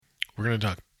We're going to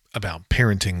talk about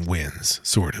parenting wins,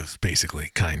 sort of, basically,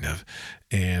 kind of.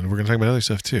 And we're going to talk about other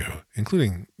stuff too,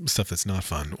 including stuff that's not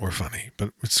fun or funny,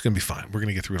 but it's going to be fine. We're going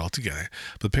to get through it all together.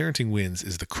 But parenting wins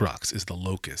is the crux, is the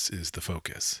locus, is the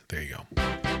focus. There you go.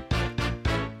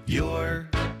 Your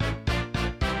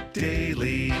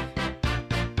Daily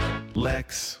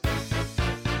Lex.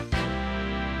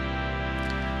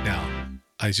 Now,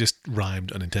 I just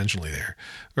rhymed unintentionally there,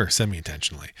 or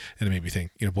semi-intentionally, and it made me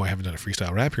think, boy, I haven't done a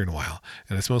freestyle rap here in a while,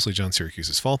 and it's mostly John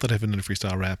Syracuse's fault that I haven't done a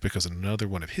freestyle rap, because in another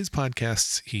one of his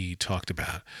podcasts, he talked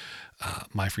about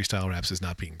my freestyle raps as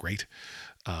not being great.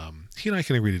 He and I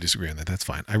can agree to disagree on that. That's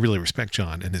fine. I really respect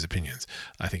John and his opinions.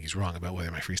 I think he's wrong about whether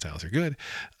my freestyles are good,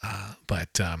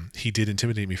 but he did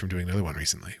intimidate me from doing another one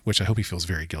recently, which I hope he feels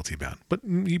very guilty about. But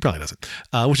he probably doesn't,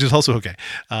 which is also okay.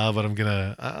 But I'm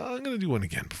gonna do one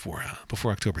again before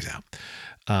October's out.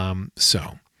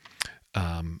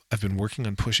 I've been working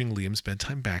on pushing Liam's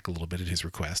bedtime back a little bit at his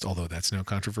request, although that's now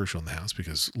controversial in the house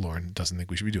because Lauren doesn't think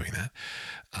we should be doing that.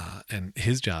 And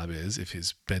his job is, if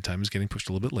his bedtime is getting pushed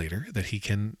a little bit later, that he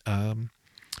can,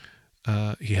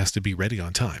 he has to be ready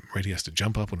on time, right? He has to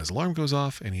jump up when his alarm goes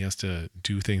off, and he has to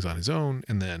do things on his own.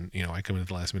 And then, I come in at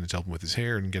the last minute to help him with his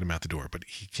hair and get him out the door, but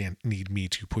he can't need me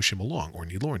to push him along or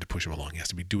need Lauren to push him along. He has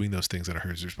to be doing those things that are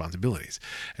his responsibilities.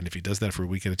 And if he does that for a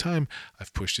week at a time,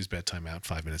 I've pushed his bedtime out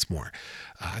 5 minutes more.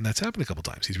 And that's happened a couple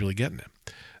times. He's really getting it.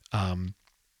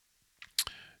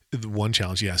 The one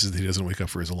challenge he has is that he doesn't wake up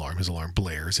for his alarm. His alarm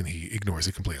blares and he ignores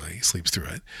it completely. He sleeps through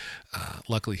it.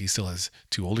 Luckily, he still has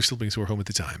two older siblings who are home at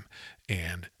the time,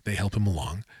 and they help him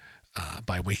along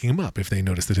by waking him up if they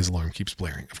notice that his alarm keeps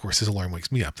blaring. Of course, his alarm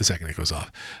wakes me up the second it goes off,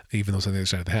 even though it's on the other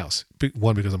side of the house.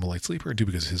 One, because I'm a light sleeper, and two,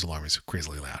 because his alarm is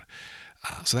crazily loud.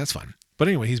 So that's fun. But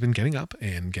anyway, he's been getting up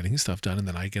and getting his stuff done, and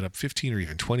then I get up 15 or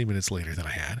even 20 minutes later than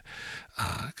I had,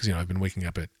 because I've been waking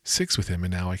up at 6 with him,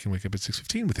 and now I can wake up at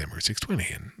 6:15 with him or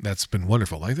 6:20, and that's been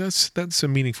wonderful. Like that's a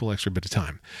meaningful extra bit of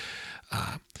time.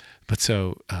 But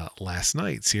so last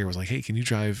night, Sierra was like, "Hey, can you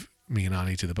drive me and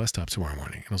Ani to the bus stop tomorrow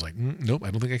morning?" And I was like, "Nope,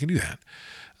 I don't think I can do that."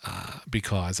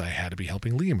 Because I had to be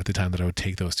helping Liam at the time that I would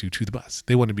take those two to the bus.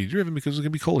 They wanted to be driven because it was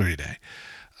going to be colder today.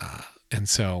 And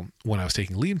so when I was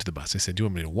taking Liam to the bus, I said, "Do you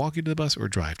want me to walk you to the bus or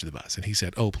drive to the bus?" And he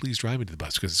said, "Oh, please drive me to the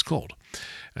bus because it's cold." And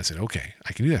I said, "Okay,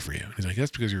 I can do that for you." And he's like,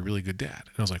 "That's because you're a really good dad."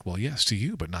 And I was like, "Well, yes, to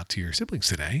you, but not to your siblings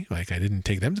today. Like, I didn't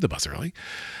take them to the bus early.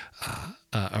 Or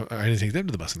I didn't take them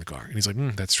to the bus in the car." And he's like,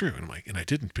 "That's true." And I'm like, "And I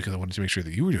didn't because I wanted to make sure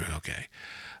that you were doing okay.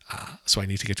 So I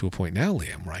need to get to a point now,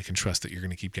 Liam, where I can trust that you're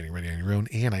going to keep getting ready on your own,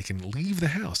 and I can leave the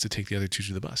house to take the other two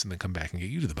to the bus and then come back and get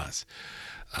you to the bus."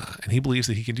 And he believes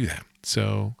that he can do that.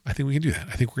 So I think we can do that.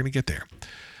 I think we're going to get there.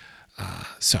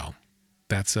 So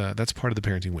that's part of the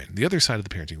parenting win. The other side of the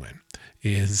parenting win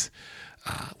is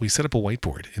we set up a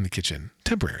whiteboard in the kitchen,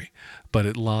 temporary, but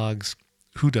it logs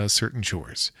who does certain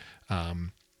chores.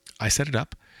 I set it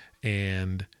up,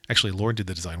 and actually Lauren did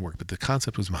the design work, but the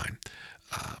concept was mine.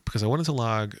 Because I wanted to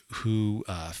log who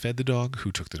fed the dog,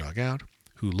 who took the dog out,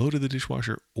 who loaded the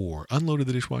dishwasher or unloaded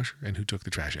the dishwasher, and who took the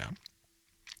trash out.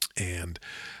 And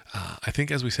I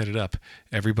think as we set it up,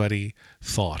 everybody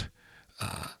thought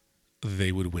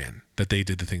they would win, that they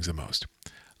did the things the most.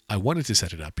 I wanted to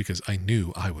set it up because I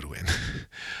knew I would win.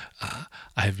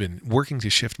 I have been working to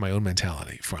shift my own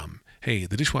mentality from, hey,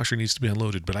 the dishwasher needs to be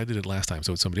unloaded, but I did it last time,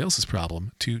 so it's somebody else's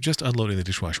problem, to just unloading the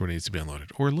dishwasher when it needs to be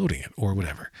unloaded, or loading it, or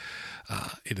whatever.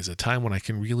 It is a time when I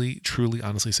can really, truly,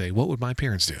 honestly say, what would my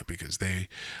parents do? Because they,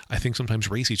 I think,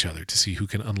 sometimes race each other to see who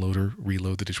can unload or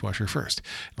reload the dishwasher first.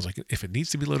 I was like, if it needs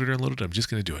to be loaded or unloaded, I'm just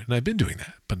going to do it. And I've been doing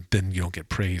that, but then you don't get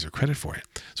praise or credit for it.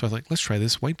 So I was like, let's try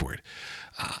this whiteboard.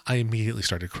 I immediately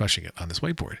started crushing it on this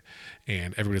whiteboard.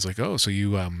 And everybody's like, oh, so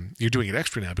you're doing it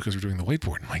extra now because we're doing the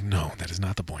whiteboard. I'm like, no, that is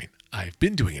not the point. I've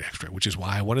been doing it extra, which is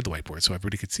why I wanted the whiteboard, so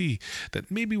everybody could see that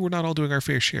maybe we're not all doing our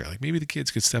fair share. Like maybe the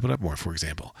kids could step it up more, for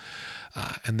example.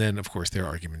 And then, of course, their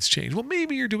arguments change. Well,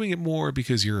 maybe you're doing it more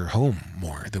because you're home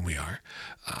more than we are.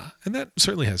 And that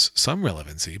certainly has some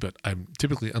relevancy, but I'm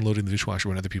typically unloading the dishwasher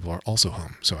when other people are also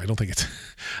home. So I don't think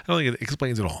it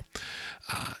explains it all.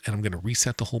 And I'm going to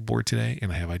reset the whole board today,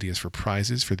 and I have ideas for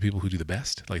prizes for the people who do the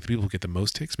best, like the people who get the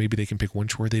most ticks. Maybe they can pick one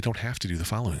chore they don't have to do the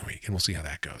following week, and we'll see how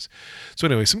that goes. So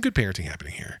anyway, some good parenting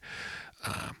happening here.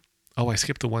 I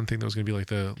skipped the one thing that was going to be like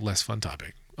the less fun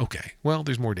topic. Okay, well,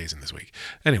 there's more days in this week.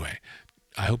 Anyway,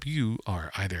 I hope you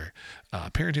are either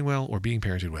parenting well or being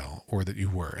parented well, or that you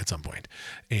were at some point.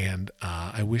 And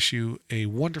I wish you a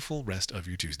wonderful rest of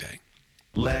your Tuesday.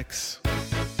 Lex.